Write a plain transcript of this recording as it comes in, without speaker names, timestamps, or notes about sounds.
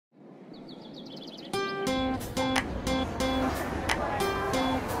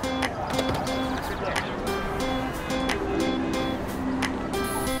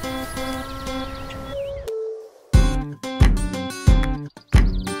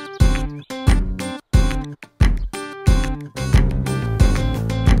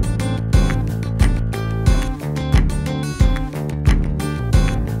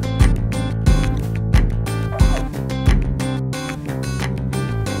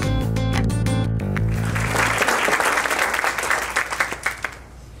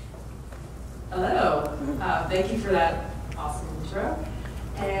that awesome intro.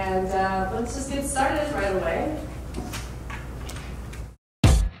 And let's just get started right away.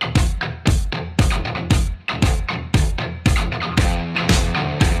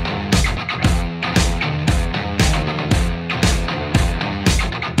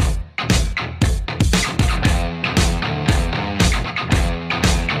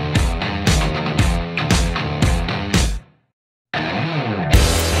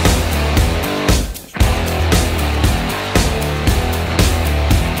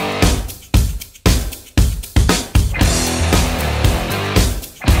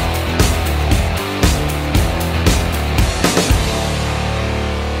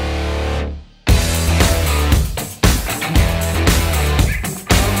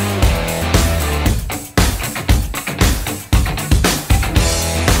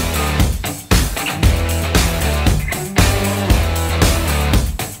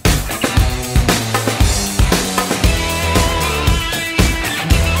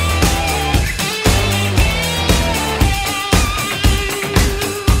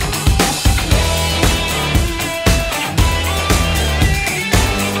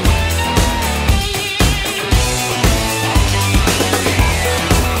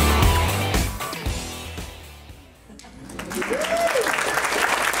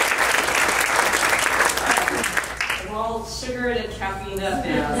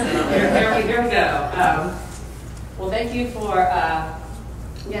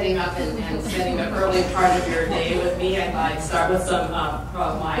 Getting up and spending the early part of your day with me. I'd start with some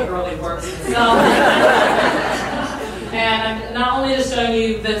of my early works myself. And I'm not only just showing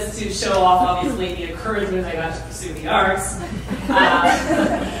you this to show off, obviously, the encouragement I got to pursue the arts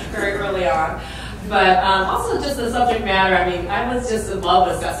very early on, but also just the subject matter. I mean, I was just in love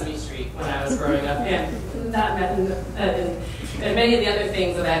with Sesame Street when I was growing up, and many of the other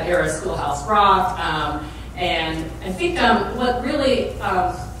things of that era, Schoolhouse Rock. And I think what really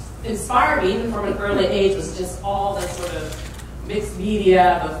inspired me, even from an early age, was just all the sort of mixed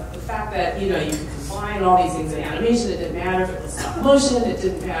media, the fact that, you know, you could combine all these things in animation. It didn't matter if it was stop motion, it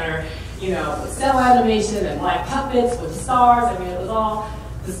didn't matter, you know, with cell animation and live puppets with stars. I mean, it was all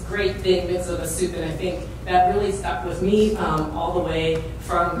this great big mix of a soup, and I think that really stuck with me all the way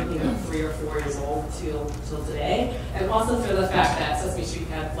from, you know, 3 or 4 years old till today, and also for the fact that Sesame Street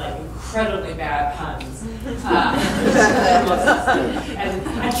had like incredibly bad puns. And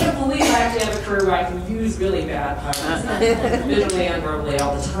I can't believe I actually have a career where I can use really bad puns, visually and verbally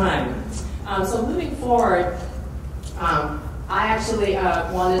all the time. So moving forward, I actually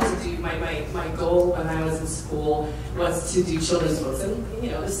wanted to do, my goal when I was in school was to do children's books, and, you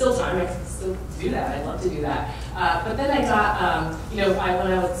know, there's still time, I can still do that, I love to do that. But then I got, you know, when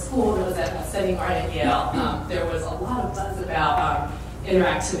I was in school, it was at studying art at Yale, there was a lot of buzz about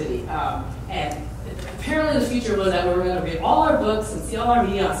interactivity, and apparently the future was that we were going to read all our books and see all our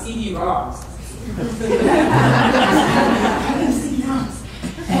media on CD-ROMs.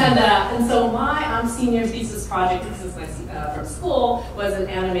 And so my senior thesis project, this is from school, was an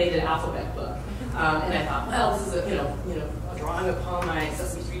animated alphabet book. And I thought, well, this is a drawing upon my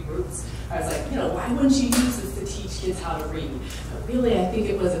Sesame Street roots. I was like, you know, why wouldn't you use this to teach kids how to read? But really, I think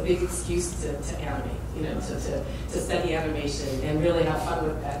it was a big excuse to animate, you know, to study animation and really have fun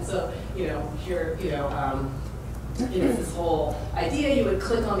with that. And so, you know, here, you know, this whole idea, you would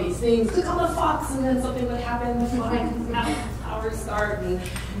click on these things, click on the fox, and then something would happen, the flying comes out, powers start, and,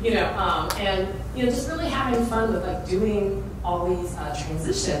 you know, just really having fun with, like, doing all these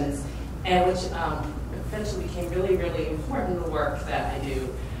transitions, and which eventually became really, really important work that I do.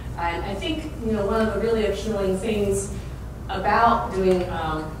 And I think, you know, one of the really appealing things about doing,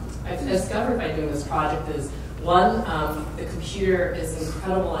 I've discovered by doing this project is, one, the computer is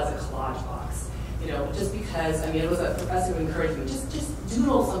incredible as a collage box. You know, just because, I mean, it was a professor who encouraged me, just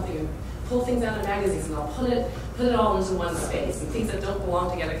doodle something, and pull things out of magazines, and I'll put it all into one space, and things that don't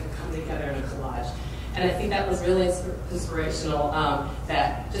belong together can come together in a collage. And I think that was really inspirational,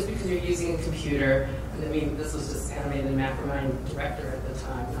 that just because you're using a computer, and I mean, this was just animated in Macromine Director at the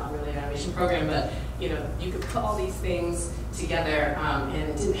time, not really an animation program, but, you know, you could put all these things together, and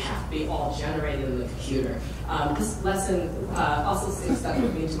it didn't have to be all generated in the computer. This lesson also stuck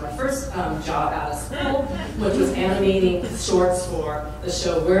with me to my first job out of school, which was animating shorts for the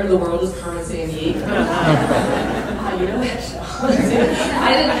show Where in the World is Carmen Sandiego? You know that show? I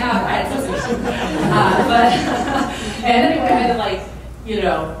had Sesame and anyway, I had to, like, you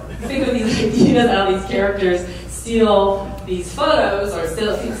know, think of these ideas, how these characters steal these photos or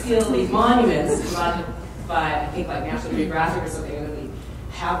steal these monuments provided by, I think, like National Geographic or something, and then we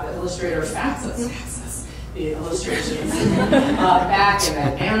have the illustrator fax us the illustrations back and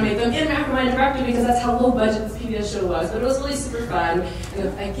then animate them in Mastermind Director because that's how low budget this PBS show was. But it was really super fun.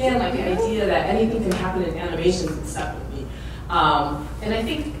 And again, like the idea that anything can happen in animation stuck with me. And I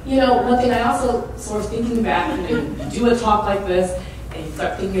think, one thing I also sort of thinking back, you do a talk like this and you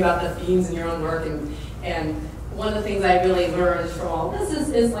start thinking about the themes in your own work. And one of the things I really learned from all this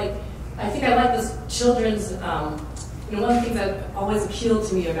is like, I think I like this children's, one of the things that always appealed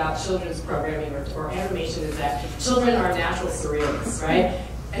to me about children's programming or animation is that children are natural surrealists, right?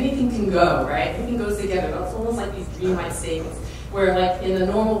 Anything can go, right? Anything goes together. It's almost like these dreamlike statements where like in the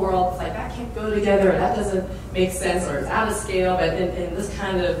normal world, it's like that can't go together, or that doesn't make sense, or it's out of scale, but in this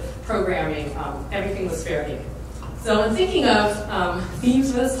kind of programming, everything was fair game. So in thinking of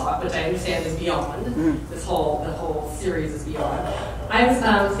themes for this talk, which I understand is beyond, the whole series is beyond, I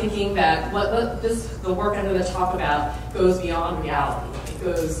was thinking that the work I'm going to talk about goes beyond reality. It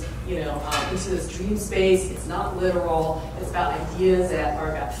goes, into this dream space. It's not literal. It's about ideas that are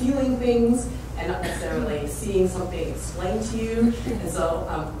about feeling things and not necessarily seeing something explained to you. And so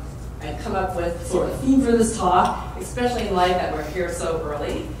I come up with sort of a theme for this talk, especially in light that we're here so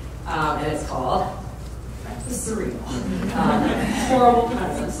early, and it's called surreal. Horrible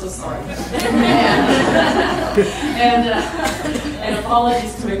puns, I'm so sorry. and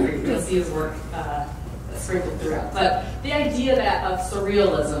apologies to McCree, you'll see his work sprinkled throughout. But the idea of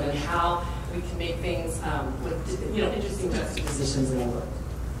surrealism and how we can make things with interesting juxtapositions in our work.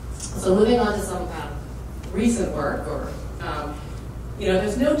 So moving on to some recent work, or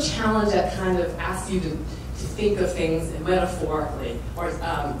there's no challenge that kind of asks you to think of things metaphorically, or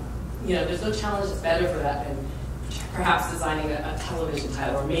there's no challenge that's better for that than perhaps designing a television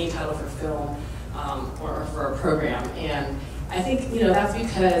title or main title for film or for a program. And I think that's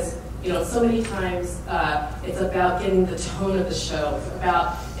because so many times it's about getting the tone of the show. It's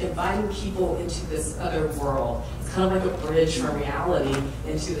about inviting people into this other world. It's kind of like a bridge from reality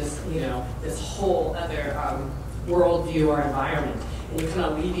into this this whole other worldview or environment, and you're kind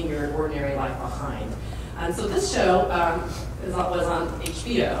of leaving your ordinary life behind. And so this show was on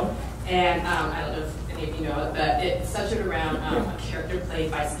HBO. And I don't know if any of you know it, but it centered around a character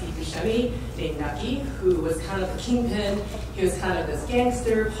played by Steve Buscemi named Nucky, who was kind of the kingpin. He was kind of this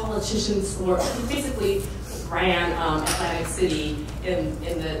gangster, politician, he basically ran Atlantic City in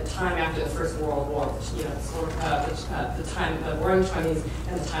the time after the First World War, the time of the Roaring '20s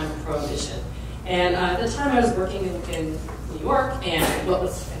and the time of Prohibition. And at the time I was working in New York, and what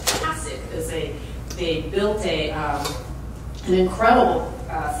was fantastic is they built an incredible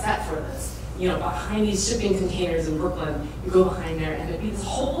set for this. Behind these shipping containers in Brooklyn, you go behind there, and it'd be this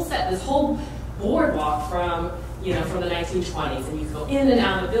whole set, this whole boardwalk from the 1920s, and you could go in and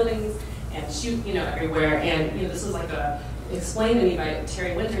out of the buildings and shoot, everywhere. And this was like explained to me by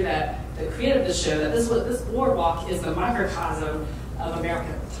Terry Winter, that the creator of the show, that this boardwalk is the microcosm of America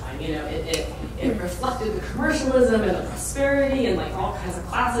at the time. It reflected the commercialism and the prosperity, and like all kinds of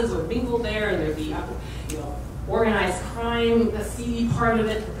classes would mingle there, and there'd be organized crime, the seedy part of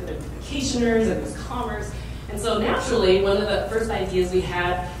it, the vacationers, and there's commerce. And so naturally, one of the first ideas we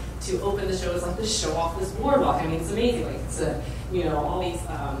had to open the show was like to show off this boardwalk. I mean, it's amazing. Like it's all these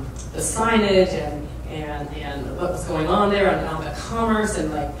the signage and what was going on there, and all the commerce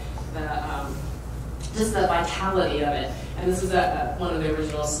and like the just the vitality of it. And this was one of the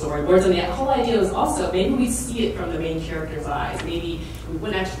original storyboards. And the whole idea was also maybe we see it from the main character's eyes. Maybe we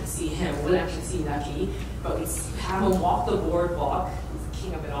wouldn't actually see him. We wouldn't actually see Nucky, but we'd have him walk the boardwalk. He's the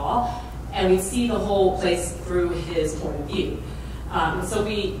king of it all. And we'd see the whole place through his point of view. So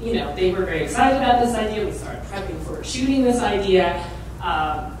they were very excited about this idea. We started prepping for shooting this idea.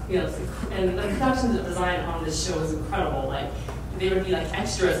 And the production design on this show was incredible. Like, they would be like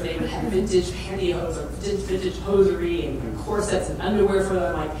extras, and they would have vintage pantyhose or vintage hosiery and corsets and underwear for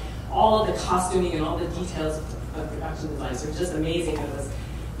them, like all of the costuming and all the details of production design. So it was just amazing. It was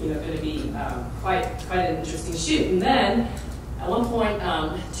going to be quite an interesting shoot. And then at one point,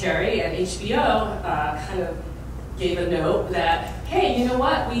 Terry at HBO kind of gave a note that, hey, you know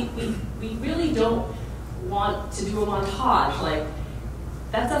what? We really don't want to do a montage. Like,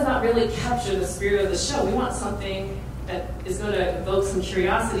 that does not really capture the spirit of the show. We want something that is going to evoke some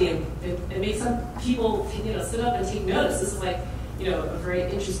curiosity and make some people sit up and take notice. This is like a very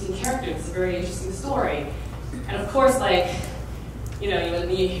interesting character. It's a very interesting story. And of course, like when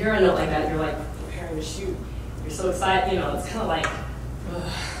you hear a note like that, you're like preparing to shoot. You're so excited. It's kind of like,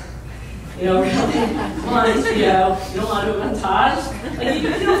 really, come on, HBO. You don't want to do a montage. Like you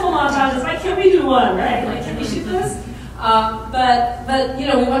do beautiful montages. Why can't we do one, right? Like, can we shoot this? But we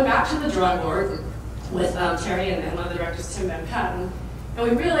went back to the drawing board with Terry and one of the directors, Tim Van Patten, And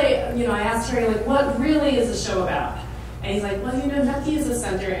we really, I asked Terry, like, what really is the show about? And he's like, well, Nucky is the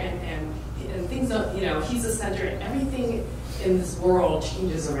center, and things don't, he's the center, and everything in this world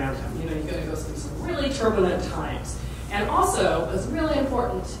changes around him. You're going to go through some really turbulent times. And also, what's really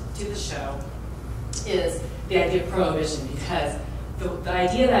important to the show is the idea of prohibition, because the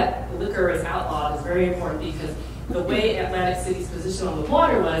idea that liquor is outlawed is very important, because the way Atlantic City's position on the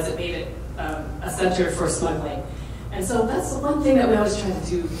water was, it made it a center for smuggling. And so that's the one thing that we always try to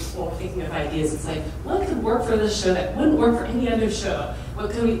do when we're thinking of ideas. It's like, what could work for this show that wouldn't work for any other show?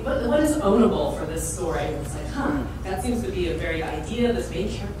 What is ownable for this story? And it's like, that seems to be a very idea. This main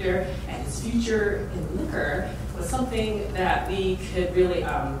character and his future in liquor was something that we could really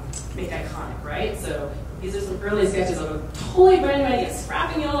make iconic, right? So these are some early sketches of a totally brand new idea,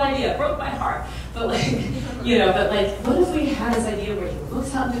 scrapping the old idea, broke my heart. But what if we had this idea where he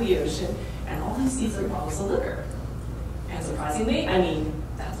looks out into the ocean and all he sees are bottles of liquor? And surprisingly,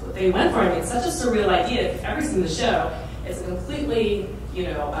 that's what they went for. It's such a surreal idea. If you've ever seen the show, it's a completely,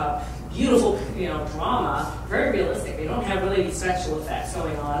 beautiful, drama, very realistic. They don't have really these special effects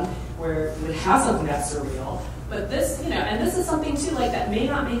going on where you would have something that's surreal. But this, and this is something too, like, that may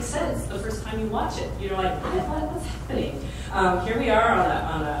not make sense the first time you watch it. You're like, what's happening? Here we are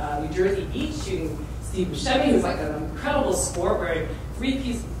on a New Jersey beach shooting Steve Buscemi, who's like an incredible sport wearing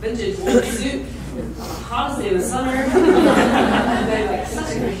three-piece vintage wool suit on the hottest day of the summer. And like,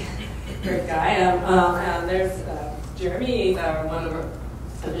 such a great guy. And there's Jeremy, one of our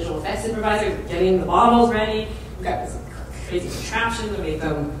visual effects supervisors, getting the bottles ready. We've got this crazy contraption to make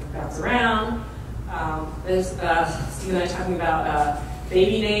them bounce around. There's Steve and I talking about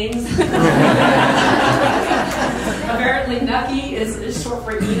baby names. Apparently, Nucky is short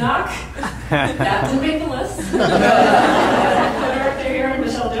for Enoch. That didn't make the list. Put her up here,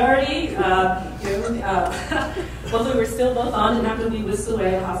 Michelle Doherty. Well, we were still both on, and after we whisked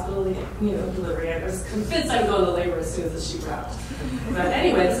away at hospital delivery, I was convinced I'd go into labor as soon as the shoot wrapped. But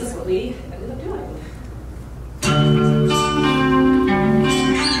anyway, this is what we ended up doing.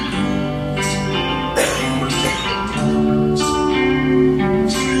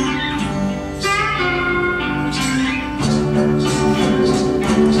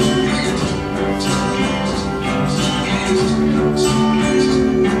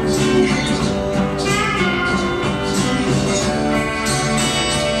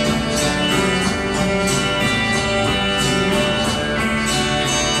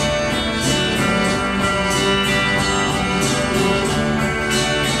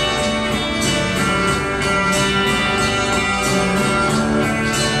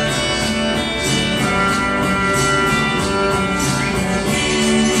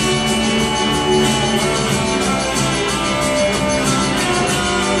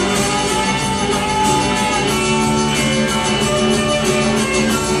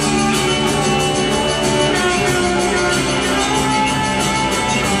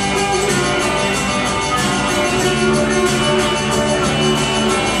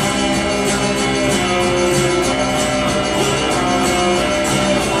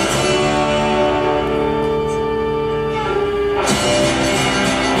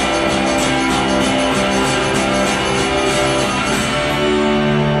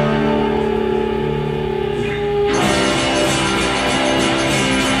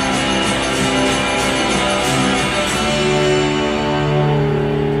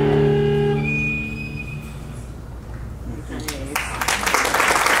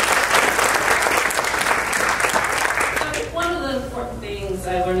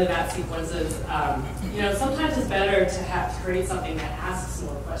 Sometimes it's better to create something that asks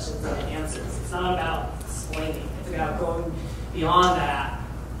more questions than it answers. It's not about explaining. It's about going beyond that.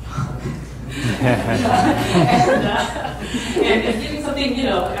 and giving something,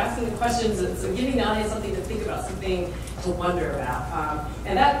 asking the questions, and so giving the audience something to think about, something to wonder about.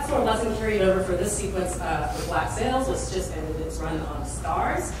 And that sort of lesson carried over for this sequence for Black Sails, which just ended its run on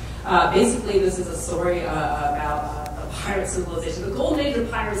Stars. Basically, this is a story about a pirate civilization, the golden age of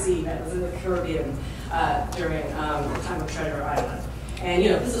piracy that was in the Caribbean during the time of Treasure Island. And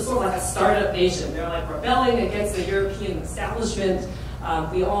this is sort of like a startup nation. They're like rebelling against the European establishment.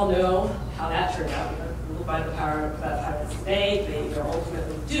 We all know how that turned out. Ruled by the power of pirates today, they are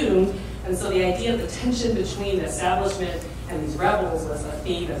ultimately doomed. And so the idea of the tension between the establishment and these rebels was a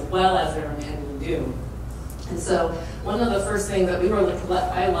theme, as well as their impending doom. And so one of the first things that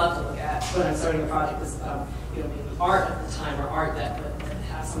I love to look at when I'm starting a project is maybe art at the time, or art that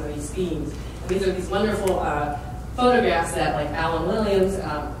has some of these themes. And these are these wonderful photographs that, like, Alan Williams,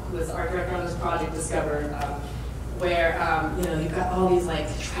 who was art director on this project, discovered where you know, you've got all these like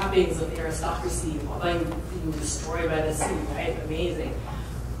trappings of aristocracy being destroyed by the sea, right? Amazing.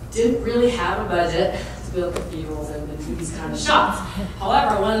 Didn't really have a budget to build cathedrals and do these kind of shots.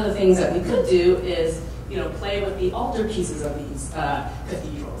 However, one of the things that we could do is, you know, play with the altarpieces of these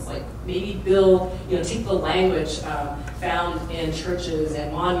cathedrals. Like maybe build, you know, take the language found in churches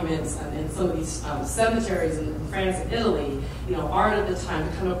and monuments and in some of these cemeteries in France and Italy. You know, art at the time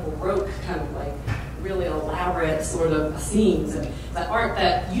to kind of baroque, kind of like really elaborate sort of scenes, and that art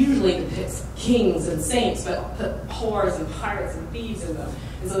that usually depicts kings and saints, but put whores and pirates and thieves in them.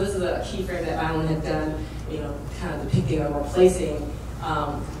 And so this is a key frame that Alan had done, you know, kind of depicting or replacing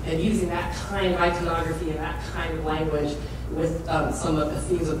and using that kind of iconography and that kind of language with some of the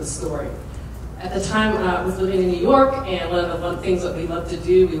themes of the story. At the time, I was living in New York, and one of the things that we loved to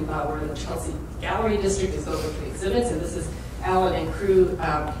do, we were in the Chelsea Gallery District, is go over to exhibits, and this is Alan and crew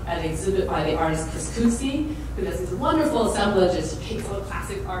at an exhibit by the artist Chris Cootsie, who does these wonderful assemblages. He takes all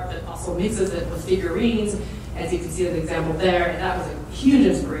classic art but also mixes it with figurines, as you can see an example there, and that was a huge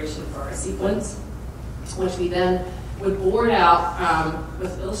inspiration for our sequence, which we then would board out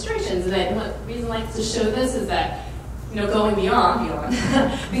with illustrations. And the reason I like to show this is that, you know, going beyond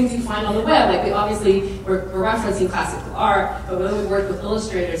things you find on the web. Like we're referencing classical art, but then we work with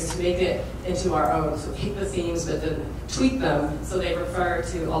illustrators to make it into our own. So take the themes, but then tweak them so they refer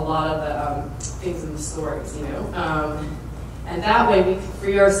to a lot of the things in the stories, you know. And that way we can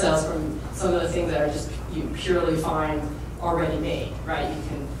free ourselves from some of the things that are just you purely find already made, right? You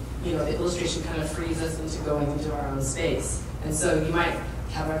can, you know, the illustration kind of frees us into going into our own space. And so you might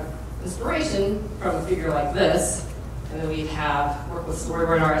have an inspiration from a figure like this, and then we'd work with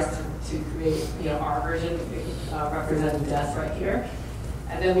storyboard artists to create, you know, our version, representing death right here.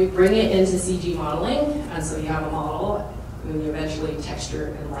 And then we bring it into CG modeling, and so you have a model, and then you eventually texture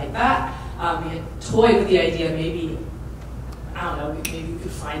and light that. We had toyed with the idea, maybe, I don't know, maybe you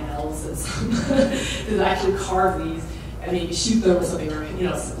could find elves and to actually carve these and maybe shoot them or something, or, you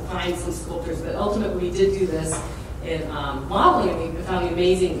know, find some sculptors. But ultimately, we did do this in modeling, and we found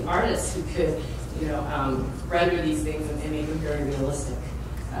amazing artists who could, you know, render these things and make them very realistic.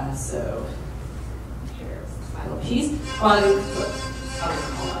 So here's the final piece.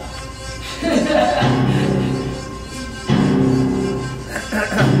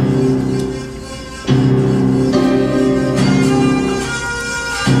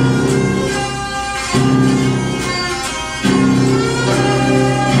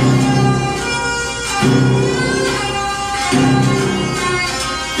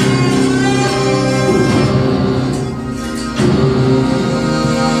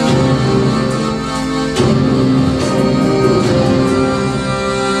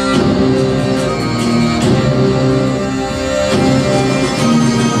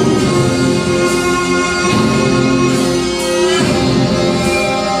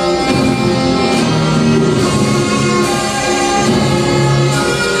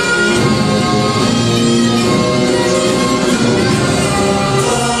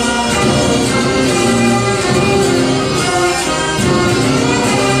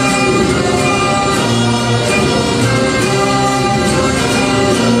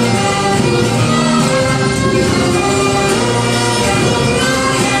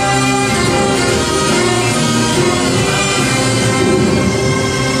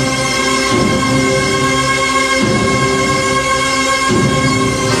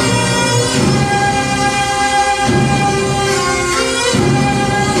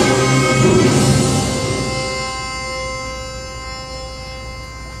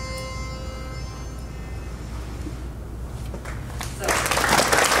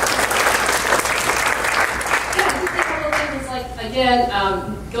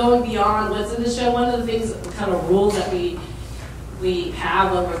 Going beyond what's in the show, one of the things, kind of rules that we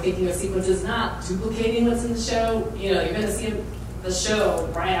have when we're thinking of sequences, not duplicating what's in the show. You know, you're going to see the show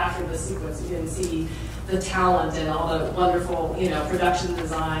right after the sequence. You're going to see the talent and all the wonderful, you know, production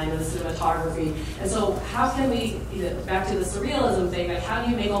design and the cinematography. And so how can we, you know, back to the surrealism thing, like how do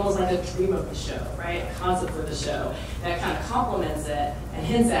you make almost like a dream of the show, right? A concept for the show that kind of complements it and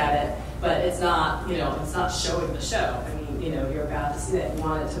hints at it, but it's not, you know, it's not showing the show. I mean, you know, you're about to see that. You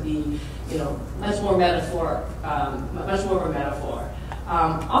want it to be, you know, much more metaphor, much more of a metaphor.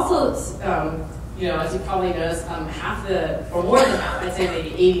 Also, you know, as you probably noticed, half the, or more than half, I'd say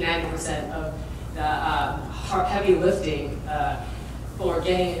maybe 80–90% of the heavy lifting for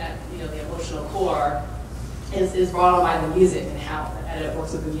getting at, you know, the emotional core is brought on by the music and how the edit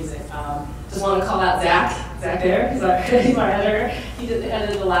works with the music. Just want to call out Zach. Zach there, he's our editor. He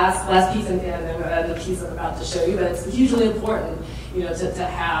edited the last piece and the piece I'm about to show you, but it's hugely important, to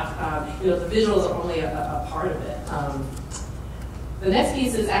have, the visuals are only a part of it. The next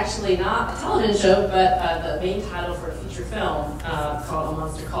piece is actually not a television show, but the main title for a feature film called A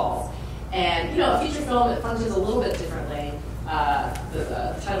Monster Calls. And, a feature film, it functions a little bit differently.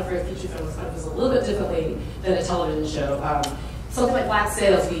 The title for a feature film functions a little bit differently than a television show. Something like Black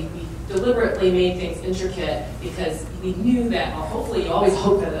Sails, we deliberately made things intricate because we knew that, or hopefully you always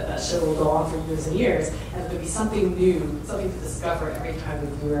hope that a show will go on for years and years, and there'll be something new, something to discover every time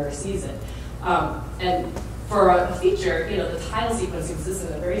the viewer sees it. And for a feature, the title sequence exists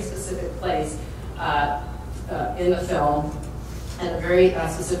in a very specific place in the film at a very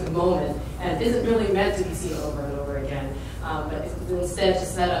specific moment, and isn't really meant to be seen over and over again. But instead,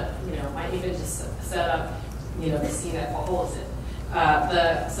 just set up, might even just set up, the scene that follows it.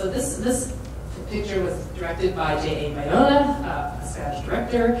 So this picture was directed by J.A. Bayona, a Spanish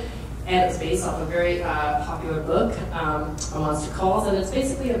director, and it's based off a very popular book, A Monster Calls, and it's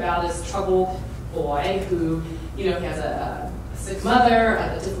basically about this troubled boy who, he has a sick mother,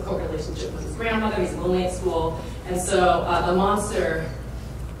 a difficult relationship with his grandmother, he's lonely at school, and so the monster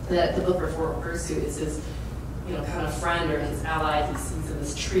that the book refers to is his, kind of friend or his ally he sees in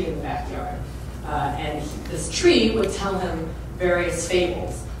this tree in the backyard. And this tree would tell him various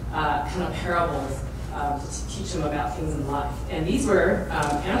fables, kind of parables, to teach him about things in life. And these were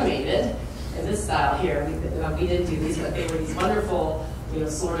animated in this style here. We didn't do these, but they were these wonderful,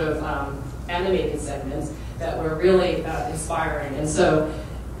 sort of animated segments that were really inspiring. And so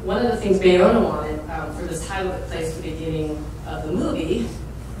one of the things Bayona wanted for this title that plays at the beginning of the movie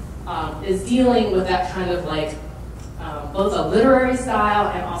is dealing with that kind of like both a literary style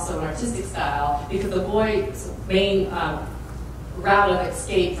and also an artistic style, because the boy's main route of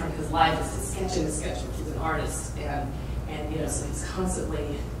escape from his life is to sketch and to sketch. He's an artist, and so he's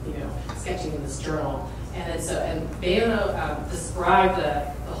constantly sketching in this journal. And Bayona described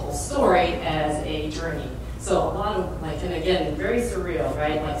the whole story as a journey. So a lot of and again, very surreal,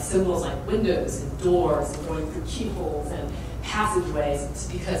 right? Like symbols like windows and doors and going through keyholes and passageways.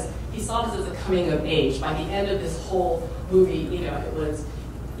 It's because he saw this as a coming of age. By the end of this whole movie, it was,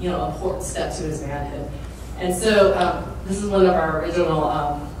 an important step to his manhood. And so this is one of our original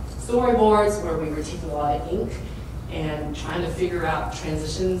storyboards where we were taking a lot of ink and trying to figure out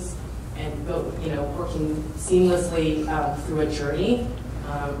transitions and working seamlessly through a journey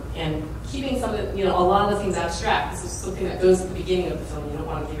and keeping some of the, a lot of the things abstract. This is something that goes at the beginning of the film. You don't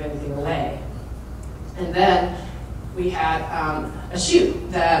want to give anything away. And then we had a shoot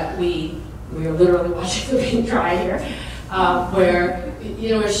that we were literally watching the paint dry here, where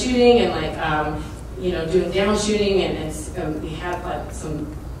we're shooting and doing demo shooting, and we had like some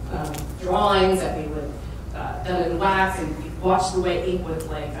drawings that we would done in wax, and we watched the way ink would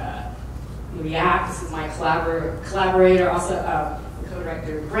react. This is my collaborator, also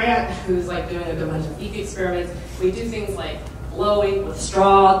co-director Grant, who's doing a bunch of ink experiments. We do things like blowing with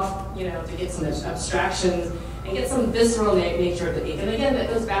straw, to get some abstractions and get some visceral nature of the ink. And again, that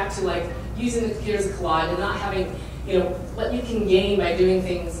goes back to using the computer as a collage and not having, what you can gain by doing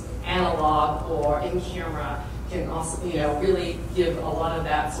things analog or in camera can also, really give a lot of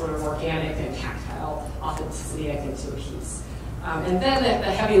that sort of organic and tactile authenticity, I think, to a piece. And then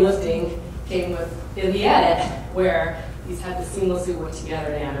the heavy lifting came in the edit, where these had to seamlessly work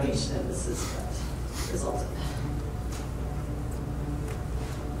together in animation, and this is what resulted.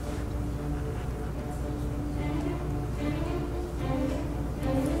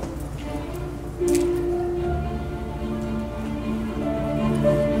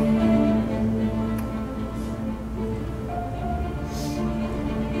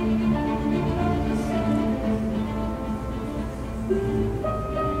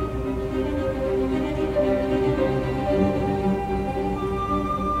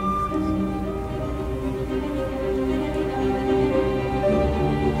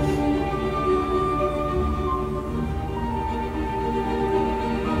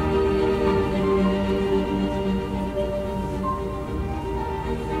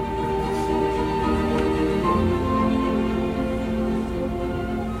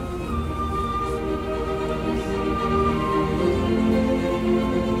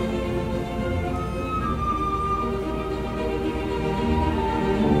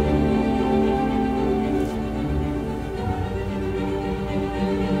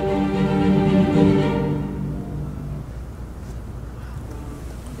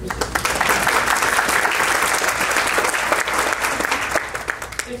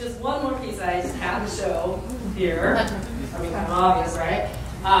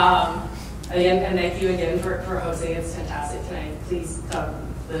 Again, And thank you again for hosting. It's fantastic. Can I please come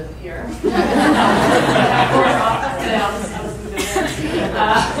live here?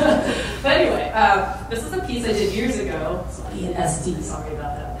 But anyway, this is a piece I did years ago. It's only an SD, sorry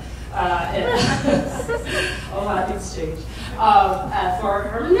about that. A lot of things change. For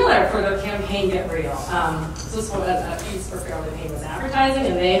Herman Miller for their campaign Get Real. So this was a piece for Fairly Famous Advertising,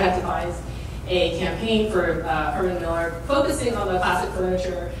 and they had devised a campaign for Herman Miller focusing on the classic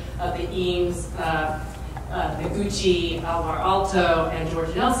furniture of the Eames, the Gucci, Alvar Aalto, and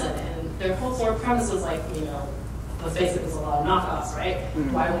George Nelson. And their whole sort of premise was like, you know, let's face it, there's a lot of knockoffs, right?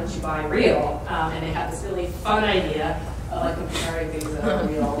 Mm-hmm. Why wouldn't you buy real? And they had this really fun idea of like comparing things that are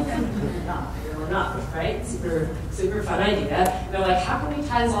real and not real or not, right? Super fun idea. And they're like, how can we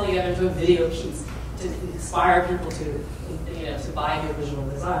tie this all together into a video piece to inspire people to, you know, to buy the original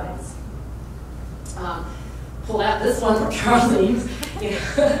designs? Pull out this one from Charles Eames. You know,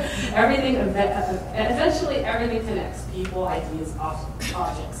 everything, eventually everything connects: people, ideas,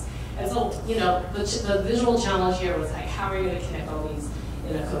 objects. And so, you know, the visual challenge here was like, how are you going to connect all these,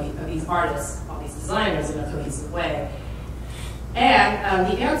 these artists, all these designers in a cohesive way? And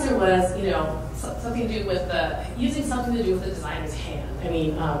the answer was, you know, something to do with using something to do with the designer's hand. I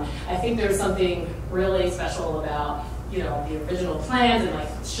mean, I think there's something really special about, you know, the original plans and like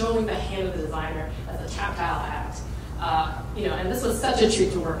showing the hand of the designer as a tactile act. You know, and this was such a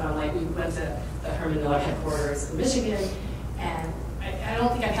treat to work on. Like, we went to the Herman Miller headquarters in Michigan, and I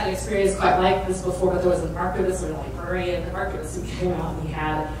don't think I've had an experience quite like this before, but there was an archivist or a librarian. The archivist who came out and he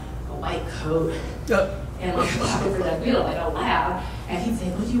had a white coat and like a pocket for that wheel, like a lab, and he'd say,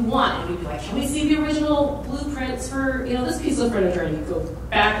 what do you want? And we'd be like, can we see the original blueprints for, you know, this piece of furniture? And he'd go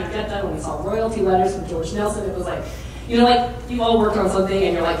back and get them. When we saw royalty letters from George Nelson, it was like, you know, like, you all worked on something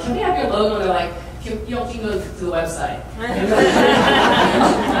and you're like, can we have your logo? And they're like, you know, can you go to the website?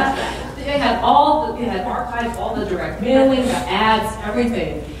 They had archived all the direct mailing, the ads,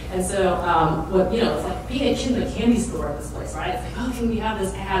 everything. And so, you know, it's like being a kid in a candy store at this place, right? It's like, oh, can we have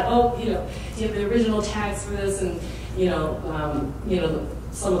this ad? Oh, you know, do you have the original tags for this? And, you know,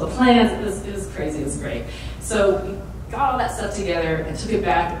 some of the plans. It was crazy. It was great. So we got all that stuff together and took it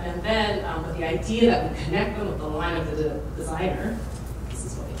back, and then with the idea that we connect them with the line of the designer, this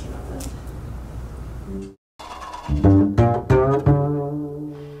is what we came up with.